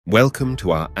Welcome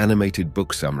to our animated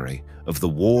book summary of The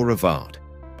War of Art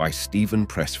by Steven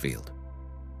Pressfield.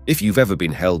 If you've ever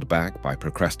been held back by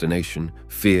procrastination,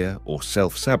 fear, or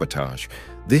self-sabotage,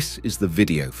 this is the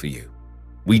video for you.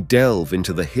 We delve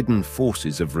into the hidden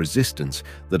forces of resistance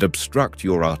that obstruct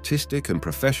your artistic and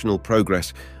professional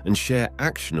progress and share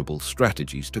actionable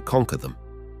strategies to conquer them.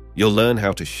 You'll learn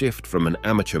how to shift from an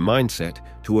amateur mindset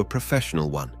to a professional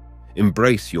one,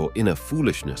 embrace your inner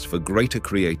foolishness for greater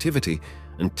creativity,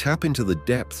 and tap into the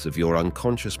depths of your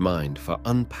unconscious mind for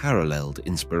unparalleled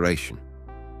inspiration.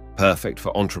 Perfect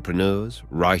for entrepreneurs,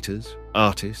 writers,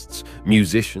 artists,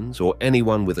 musicians, or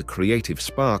anyone with a creative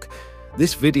spark,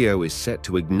 this video is set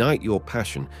to ignite your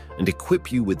passion and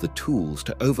equip you with the tools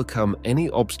to overcome any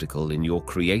obstacle in your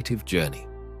creative journey.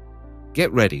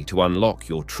 Get ready to unlock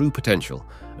your true potential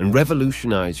and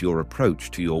revolutionize your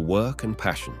approach to your work and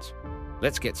passions.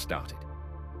 Let's get started.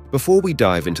 Before we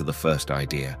dive into the first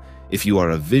idea, if you are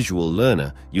a visual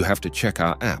learner, you have to check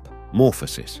our app,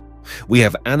 Morfosis. We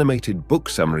have animated book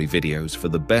summary videos for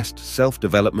the best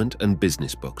self-development and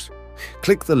business books.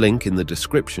 Click the link in the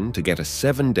description to get a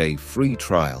 7-day free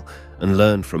trial and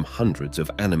learn from hundreds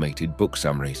of animated book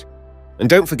summaries. And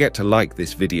don't forget to like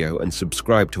this video and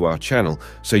subscribe to our channel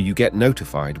so you get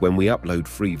notified when we upload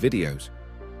free videos.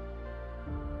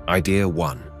 Idea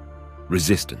 1.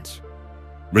 Resistance.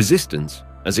 Resistance,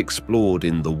 as explored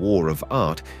in The War of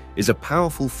Art, is a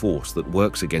powerful force that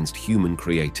works against human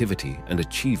creativity and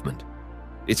achievement.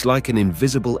 It's like an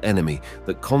invisible enemy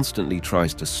that constantly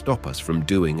tries to stop us from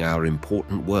doing our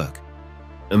important work.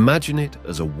 Imagine it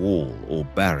as a wall or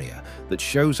barrier that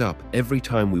shows up every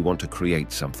time we want to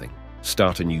create something,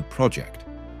 start a new project,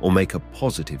 or make a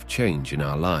positive change in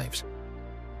our lives.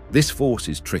 This force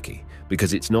is tricky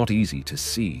because it's not easy to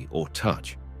see or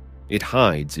touch. It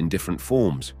hides in different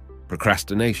forms: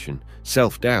 procrastination,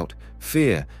 self-doubt,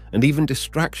 fear, and even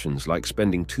distractions like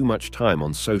spending too much time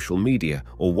on social media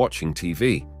or watching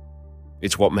TV.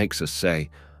 It's what makes us say,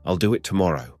 "I'll do it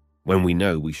tomorrow," when we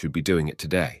know we should be doing it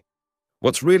today.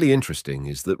 What's really interesting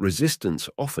is that resistance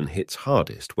often hits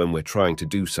hardest when we're trying to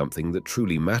do something that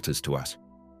truly matters to us.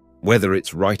 Whether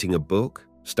it's writing a book,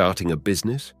 starting a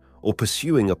business, or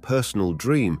pursuing a personal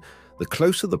dream, the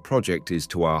closer the project is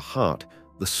to our heart,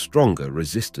 the stronger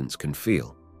resistance can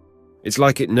feel. It's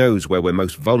like it knows where we're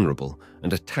most vulnerable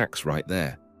and attacks right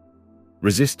there.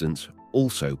 Resistance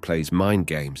also plays mind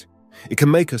games. It can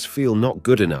make us feel not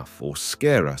good enough or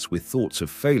scare us with thoughts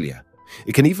of failure.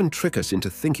 It can even trick us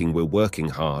into thinking we're working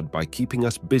hard by keeping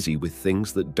us busy with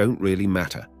things that don't really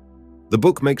matter. The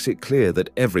book makes it clear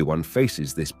that everyone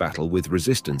faces this battle with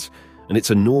resistance, and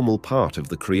it's a normal part of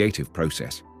the creative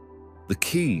process. The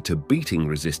key to beating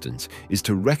resistance is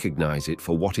to recognize it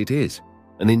for what it is,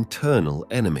 an internal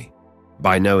enemy.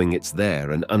 By knowing it's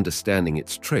there and understanding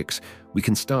its tricks, we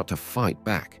can start to fight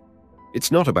back.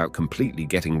 It's not about completely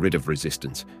getting rid of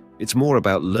resistance. It's more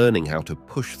about learning how to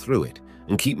push through it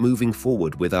and keep moving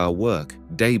forward with our work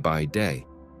day by day.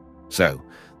 So,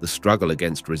 the struggle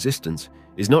against resistance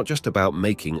is not just about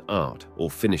making art or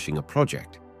finishing a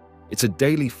project. It's a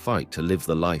daily fight to live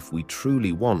the life we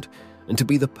truly want and to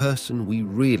be the person we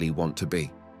really want to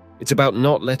be. It's about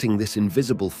not letting this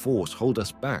invisible force hold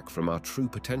us back from our true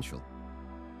potential.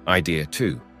 Idea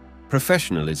 2.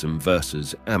 Professionalism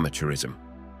versus amateurism.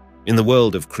 In the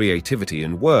world of creativity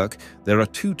and work, there are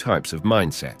two types of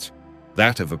mindsets,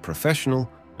 that of a professional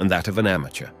and that of an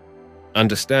amateur.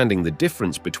 Understanding the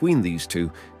difference between these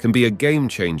two can be a game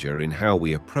changer in how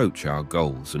we approach our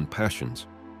goals and passions.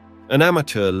 An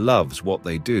amateur loves what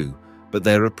they do, but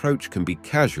their approach can be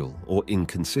casual or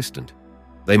inconsistent.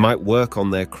 They might work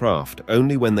on their craft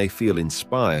only when they feel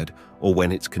inspired or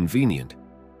when it's convenient.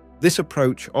 This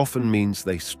approach often means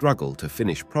they struggle to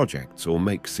finish projects or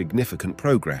make significant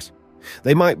progress.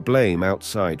 They might blame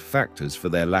outside factors for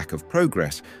their lack of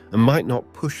progress and might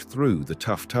not push through the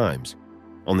tough times.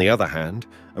 On the other hand,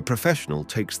 a professional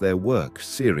takes their work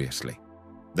seriously.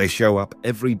 They show up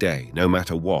every day, no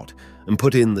matter what, and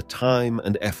put in the time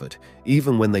and effort,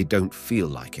 even when they don't feel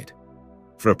like it.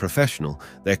 For a professional,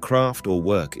 their craft or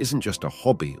work isn't just a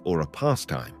hobby or a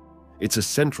pastime. It's a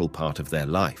central part of their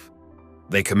life.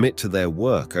 They commit to their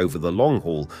work over the long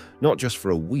haul, not just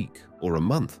for a week or a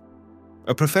month.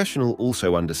 A professional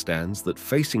also understands that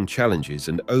facing challenges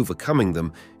and overcoming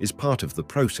them is part of the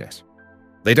process.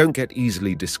 They don't get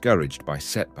easily discouraged by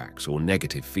setbacks or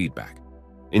negative feedback.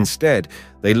 Instead,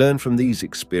 they learn from these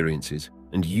experiences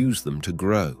and use them to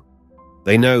grow.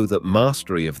 They know that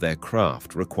mastery of their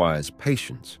craft requires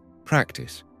patience,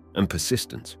 practice, and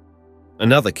persistence.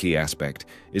 Another key aspect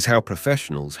is how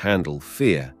professionals handle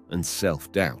fear and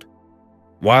self-doubt.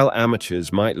 While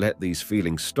amateurs might let these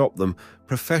feelings stop them,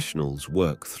 professionals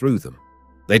work through them.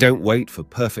 They don't wait for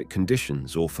perfect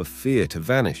conditions or for fear to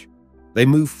vanish. They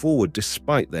move forward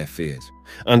despite their fears,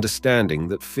 understanding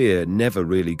that fear never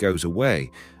really goes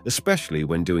away, especially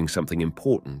when doing something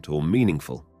important or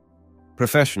meaningful.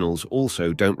 Professionals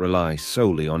also don't rely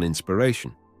solely on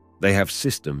inspiration. They have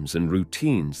systems and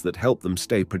routines that help them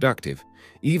stay productive,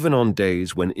 even on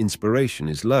days when inspiration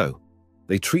is low.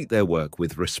 They treat their work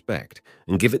with respect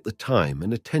and give it the time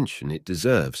and attention it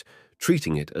deserves,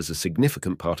 treating it as a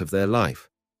significant part of their life,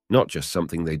 not just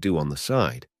something they do on the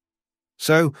side.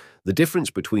 So, the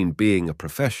difference between being a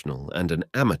professional and an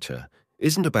amateur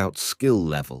isn't about skill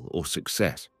level or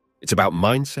success. It's about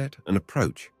mindset and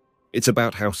approach. It's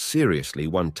about how seriously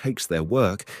one takes their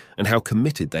work and how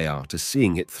committed they are to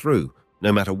seeing it through,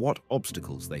 no matter what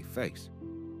obstacles they face.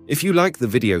 If you like the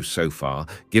video so far,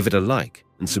 give it a like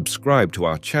and subscribe to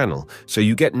our channel so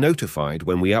you get notified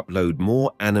when we upload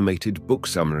more animated book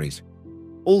summaries.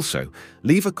 Also,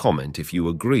 leave a comment if you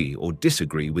agree or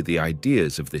disagree with the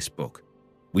ideas of this book.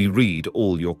 We read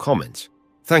all your comments.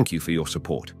 Thank you for your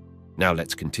support. Now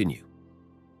let's continue.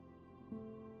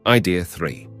 Idea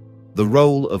 3. The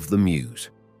role of the muse.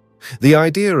 The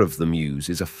idea of the muse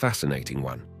is a fascinating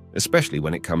one, especially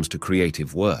when it comes to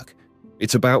creative work.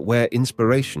 It's about where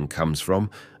inspiration comes from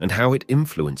and how it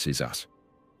influences us.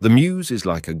 The muse is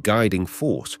like a guiding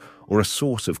force or a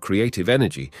source of creative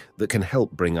energy that can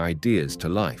help bring ideas to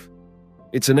life.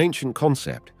 It's an ancient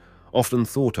concept, often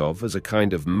thought of as a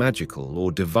kind of magical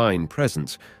or divine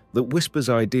presence that whispers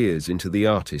ideas into the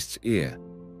artist's ear.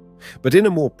 But in a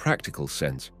more practical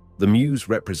sense, the muse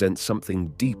represents something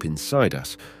deep inside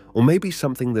us, or maybe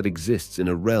something that exists in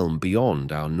a realm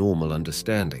beyond our normal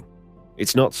understanding.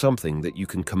 It's not something that you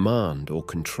can command or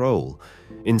control.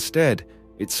 Instead,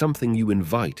 it's something you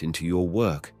invite into your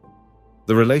work.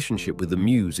 The relationship with the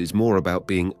muse is more about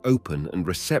being open and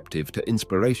receptive to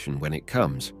inspiration when it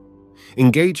comes.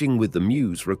 Engaging with the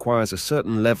muse requires a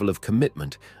certain level of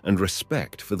commitment and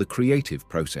respect for the creative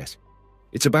process.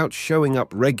 It's about showing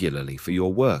up regularly for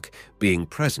your work, being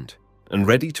present, and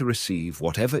ready to receive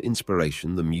whatever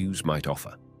inspiration the muse might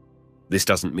offer. This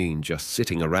doesn't mean just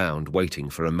sitting around waiting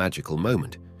for a magical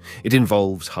moment. It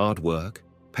involves hard work,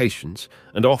 patience,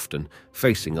 and often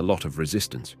facing a lot of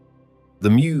resistance. The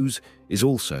muse is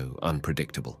also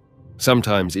unpredictable.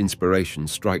 Sometimes inspiration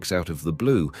strikes out of the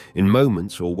blue in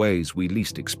moments or ways we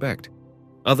least expect.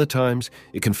 Other times,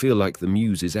 it can feel like the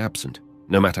muse is absent,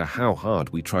 no matter how hard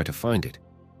we try to find it.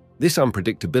 This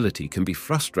unpredictability can be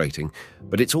frustrating,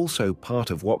 but it's also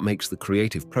part of what makes the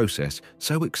creative process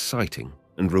so exciting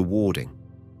and rewarding.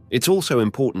 It's also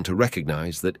important to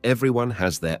recognize that everyone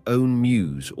has their own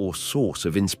muse or source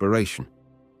of inspiration.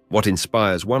 What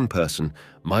inspires one person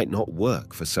might not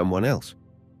work for someone else.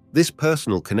 This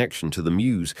personal connection to the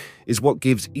muse is what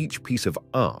gives each piece of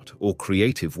art or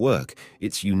creative work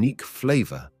its unique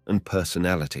flavor and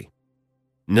personality.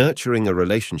 Nurturing a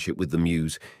relationship with the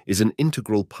muse is an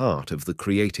integral part of the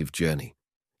creative journey.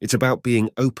 It's about being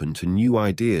open to new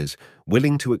ideas,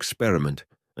 willing to experiment,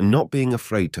 and not being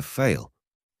afraid to fail.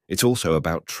 It's also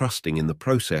about trusting in the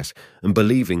process and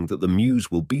believing that the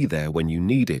muse will be there when you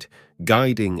need it,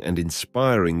 guiding and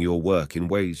inspiring your work in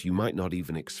ways you might not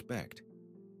even expect.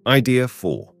 Idea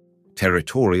 4.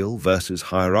 Territorial versus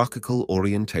hierarchical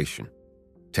orientation.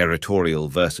 Territorial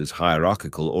versus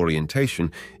hierarchical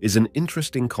orientation is an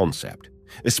interesting concept,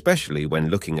 especially when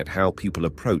looking at how people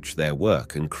approach their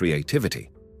work and creativity.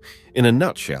 In a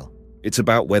nutshell, it's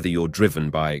about whether you're driven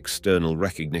by external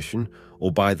recognition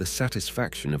or by the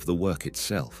satisfaction of the work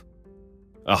itself.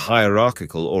 A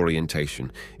hierarchical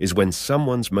orientation is when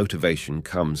someone's motivation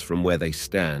comes from where they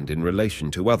stand in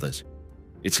relation to others.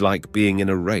 It's like being in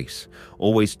a race,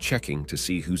 always checking to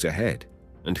see who's ahead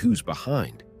and who's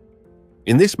behind.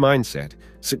 In this mindset,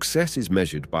 success is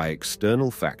measured by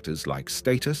external factors like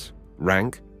status,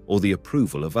 rank, or the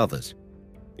approval of others.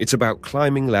 It's about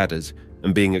climbing ladders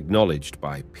and being acknowledged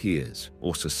by peers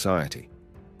or society.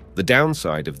 The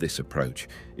downside of this approach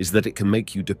is that it can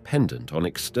make you dependent on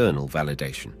external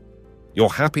validation.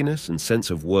 Your happiness and sense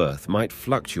of worth might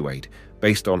fluctuate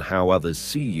based on how others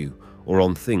see you or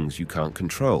on things you can't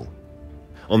control.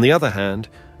 On the other hand,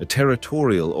 a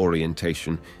territorial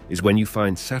orientation is when you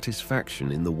find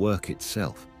satisfaction in the work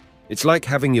itself. It's like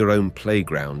having your own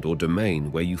playground or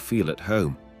domain where you feel at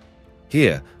home.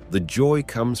 Here, the joy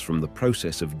comes from the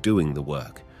process of doing the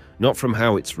work, not from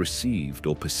how it's received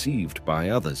or perceived by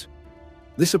others.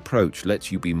 This approach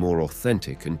lets you be more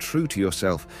authentic and true to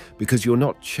yourself because you're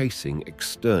not chasing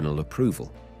external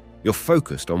approval. You're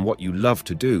focused on what you love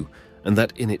to do, and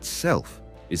that in itself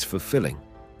is fulfilling.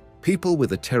 People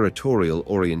with a territorial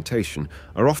orientation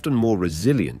are often more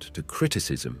resilient to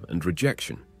criticism and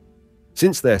rejection.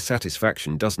 Since their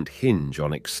satisfaction doesn't hinge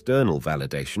on external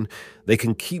validation, they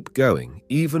can keep going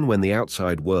even when the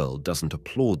outside world doesn't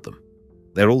applaud them.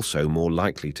 They're also more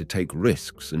likely to take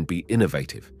risks and be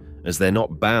innovative, as they're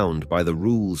not bound by the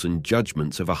rules and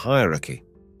judgments of a hierarchy.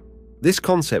 This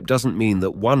concept doesn't mean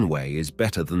that one way is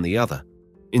better than the other.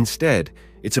 Instead,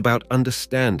 it's about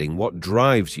understanding what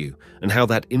drives you and how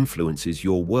that influences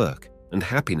your work and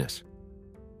happiness.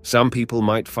 Some people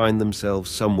might find themselves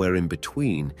somewhere in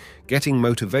between, getting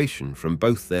motivation from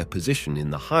both their position in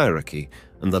the hierarchy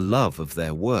and the love of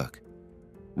their work.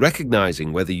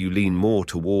 Recognizing whether you lean more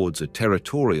towards a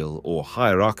territorial or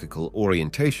hierarchical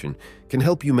orientation can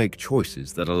help you make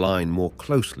choices that align more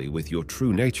closely with your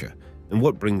true nature and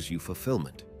what brings you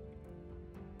fulfillment.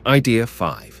 Idea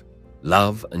 5.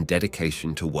 Love and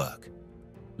dedication to work.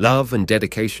 Love and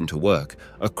dedication to work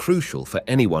are crucial for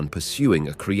anyone pursuing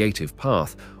a creative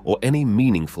path or any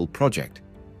meaningful project.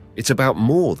 It's about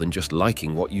more than just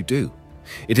liking what you do.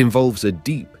 It involves a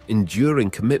deep,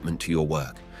 enduring commitment to your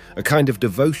work, a kind of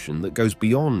devotion that goes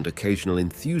beyond occasional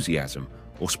enthusiasm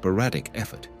or sporadic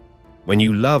effort. When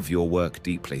you love your work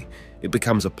deeply, it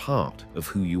becomes a part of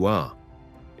who you are.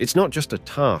 It's not just a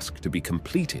task to be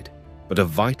completed, but a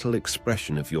vital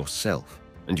expression of yourself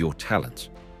and your talents.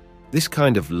 This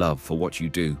kind of love for what you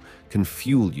do can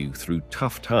fuel you through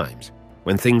tough times,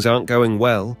 when things aren't going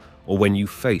well or when you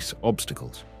face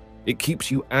obstacles. It keeps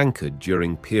you anchored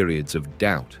during periods of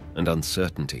doubt and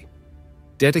uncertainty.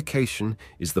 Dedication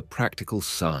is the practical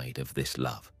side of this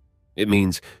love. It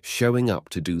means showing up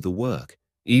to do the work,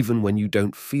 even when you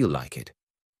don't feel like it.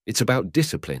 It's about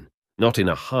discipline, not in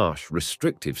a harsh,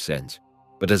 restrictive sense,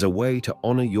 but as a way to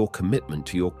honor your commitment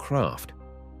to your craft.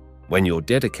 When you're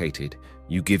dedicated,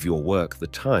 you give your work the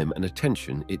time and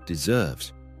attention it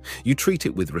deserves. You treat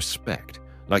it with respect,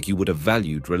 like you would a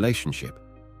valued relationship.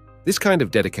 This kind of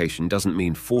dedication doesn't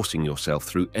mean forcing yourself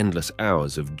through endless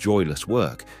hours of joyless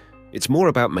work. It's more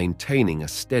about maintaining a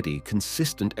steady,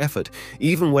 consistent effort,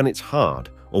 even when it's hard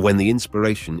or when the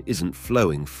inspiration isn't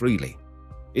flowing freely.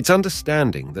 It's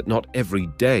understanding that not every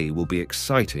day will be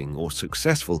exciting or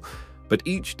successful, but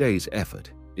each day's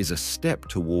effort is a step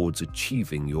towards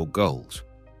achieving your goals.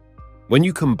 When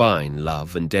you combine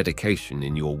love and dedication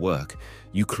in your work,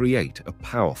 you create a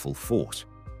powerful force.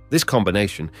 This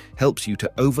combination helps you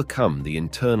to overcome the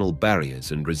internal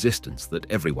barriers and resistance that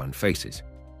everyone faces.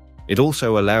 It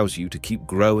also allows you to keep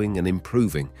growing and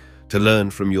improving, to learn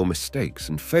from your mistakes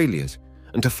and failures,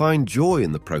 and to find joy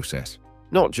in the process,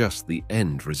 not just the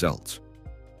end results.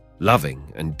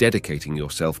 Loving and dedicating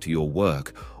yourself to your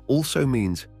work also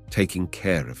means taking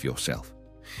care of yourself.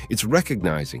 It's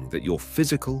recognizing that your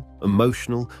physical,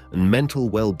 emotional, and mental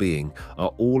well-being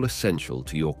are all essential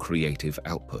to your creative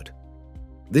output.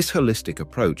 This holistic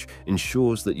approach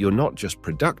ensures that you're not just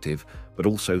productive, but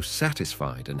also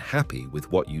satisfied and happy with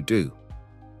what you do.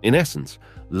 In essence,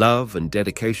 love and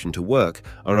dedication to work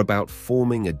are about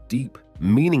forming a deep,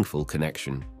 meaningful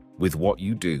connection with what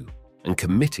you do and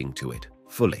committing to it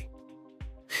fully.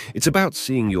 It's about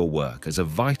seeing your work as a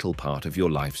vital part of your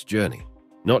life's journey,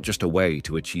 not just a way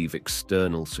to achieve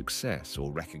external success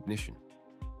or recognition.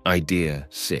 Idea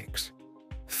 6.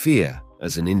 Fear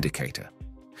as an indicator.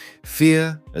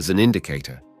 Fear as an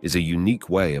indicator is a unique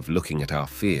way of looking at our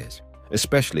fears,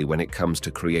 especially when it comes to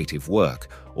creative work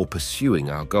or pursuing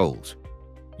our goals.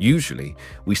 Usually,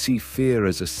 we see fear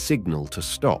as a signal to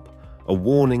stop, a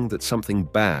warning that something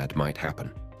bad might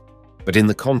happen. But in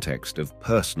the context of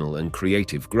personal and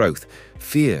creative growth,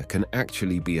 fear can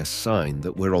actually be a sign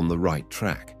that we're on the right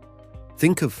track.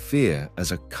 Think of fear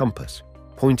as a compass,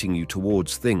 pointing you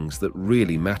towards things that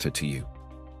really matter to you.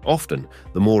 Often,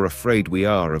 the more afraid we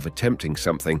are of attempting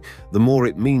something, the more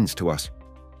it means to us.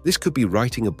 This could be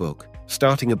writing a book,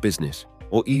 starting a business,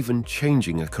 or even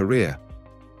changing a career.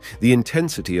 The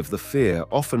intensity of the fear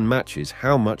often matches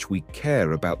how much we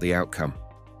care about the outcome.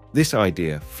 This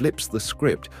idea flips the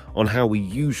script on how we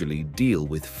usually deal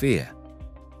with fear.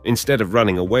 Instead of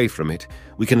running away from it,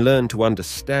 we can learn to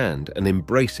understand and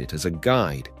embrace it as a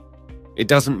guide. It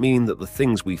doesn't mean that the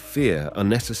things we fear are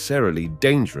necessarily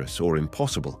dangerous or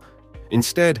impossible.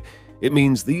 Instead, it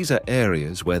means these are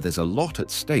areas where there's a lot at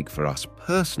stake for us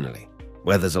personally,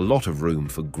 where there's a lot of room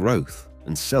for growth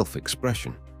and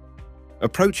self-expression.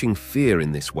 Approaching fear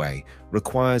in this way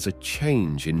requires a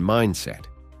change in mindset.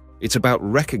 It's about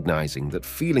recognizing that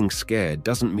feeling scared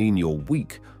doesn't mean you're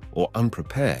weak or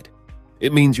unprepared.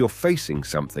 It means you're facing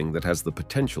something that has the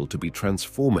potential to be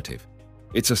transformative.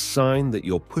 It's a sign that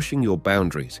you're pushing your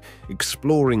boundaries,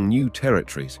 exploring new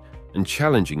territories, and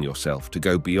challenging yourself to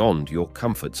go beyond your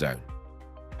comfort zone.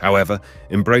 However,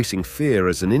 embracing fear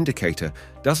as an indicator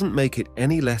doesn't make it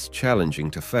any less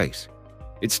challenging to face.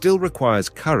 It still requires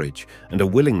courage and a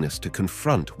willingness to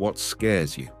confront what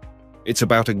scares you. It's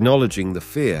about acknowledging the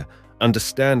fear,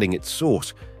 understanding its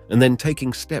source, and then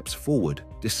taking steps forward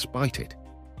despite it.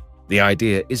 The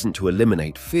idea isn't to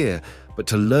eliminate fear, but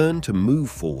to learn to move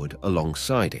forward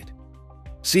alongside it.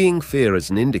 Seeing fear as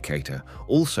an indicator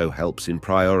also helps in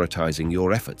prioritizing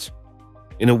your efforts.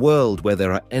 In a world where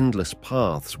there are endless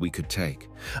paths we could take,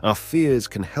 our fears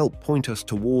can help point us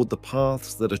toward the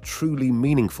paths that are truly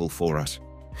meaningful for us.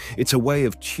 It's a way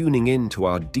of tuning in to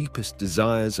our deepest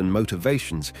desires and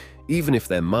motivations, even if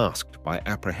they're masked by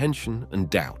apprehension and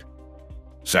doubt.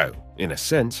 So, in a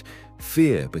sense,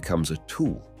 fear becomes a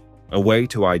tool, a way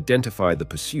to identify the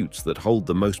pursuits that hold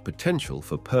the most potential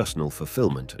for personal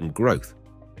fulfillment and growth.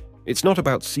 It's not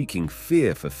about seeking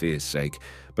fear for fear's sake,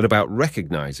 but about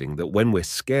recognizing that when we're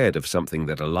scared of something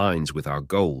that aligns with our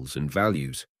goals and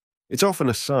values, it's often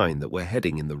a sign that we're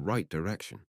heading in the right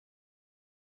direction.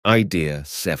 Idea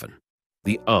 7.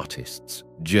 The artist's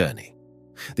journey.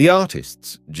 The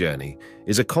artist's journey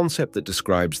is a concept that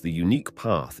describes the unique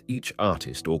path each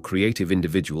artist or creative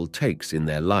individual takes in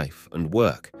their life and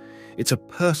work. It's a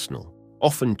personal,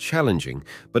 often challenging,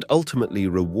 but ultimately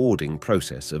rewarding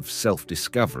process of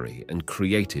self-discovery and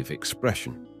creative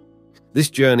expression.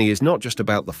 This journey is not just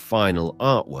about the final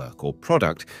artwork or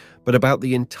product, but about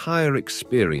the entire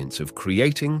experience of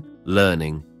creating,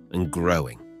 learning, and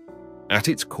growing. At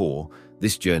its core,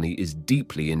 this journey is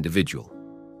deeply individual.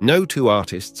 No two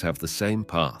artists have the same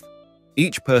path.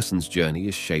 Each person's journey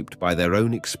is shaped by their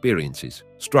own experiences,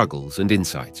 struggles, and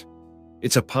insights.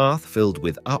 It's a path filled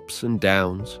with ups and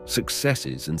downs,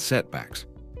 successes and setbacks.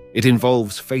 It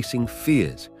involves facing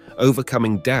fears,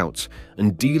 overcoming doubts,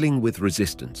 and dealing with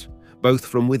resistance, both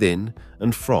from within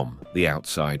and from the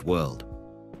outside world.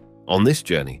 On this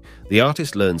journey, the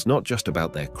artist learns not just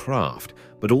about their craft,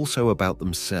 but also about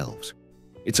themselves.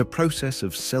 It's a process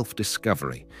of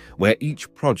self-discovery, where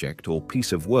each project or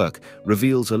piece of work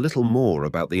reveals a little more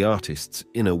about the artist's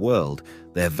inner world,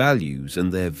 their values,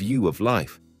 and their view of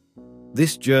life.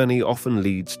 This journey often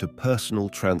leads to personal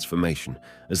transformation,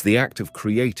 as the act of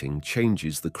creating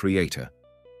changes the creator.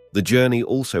 The journey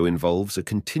also involves a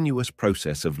continuous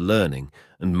process of learning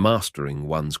and mastering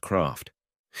one's craft.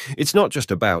 It's not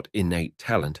just about innate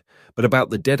talent, but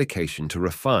about the dedication to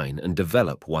refine and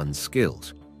develop one's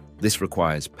skills. This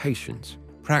requires patience,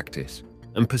 practice,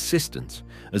 and persistence,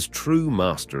 as true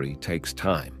mastery takes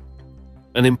time.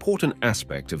 An important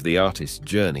aspect of the artist's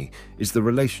journey is the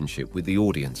relationship with the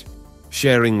audience.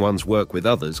 Sharing one's work with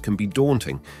others can be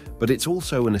daunting, but it's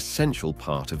also an essential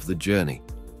part of the journey.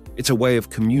 It's a way of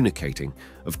communicating,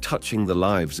 of touching the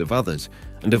lives of others,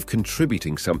 and of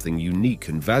contributing something unique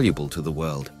and valuable to the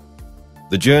world.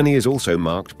 The journey is also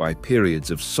marked by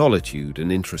periods of solitude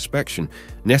and introspection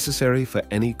necessary for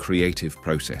any creative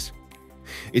process.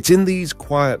 It's in these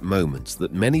quiet moments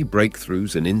that many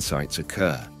breakthroughs and insights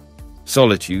occur.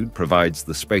 Solitude provides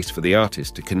the space for the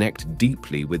artist to connect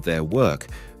deeply with their work,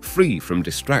 free from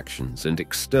distractions and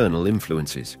external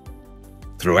influences.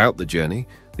 Throughout the journey,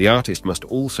 the artist must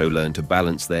also learn to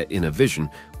balance their inner vision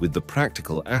with the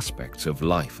practical aspects of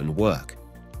life and work.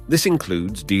 This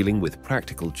includes dealing with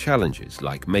practical challenges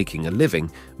like making a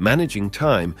living, managing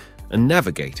time, and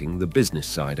navigating the business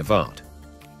side of art.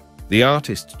 The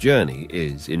artist's journey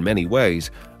is, in many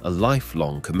ways, a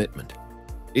lifelong commitment.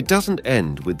 It doesn't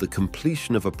end with the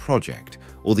completion of a project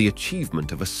or the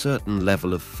achievement of a certain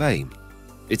level of fame.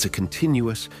 It's a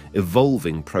continuous,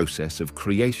 evolving process of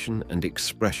creation and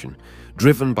expression,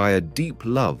 driven by a deep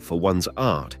love for one's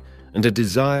art and a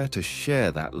desire to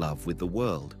share that love with the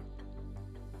world.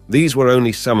 These were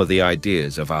only some of the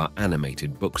ideas of our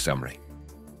animated book summary.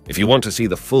 If you want to see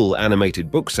the full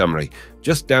animated book summary,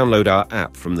 just download our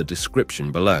app from the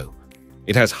description below.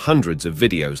 It has hundreds of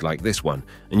videos like this one,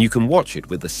 and you can watch it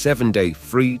with the 7-day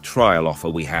free trial offer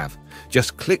we have.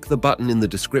 Just click the button in the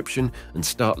description and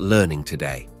start learning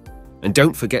today. And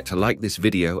don't forget to like this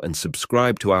video and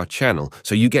subscribe to our channel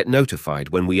so you get notified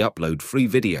when we upload free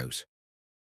videos.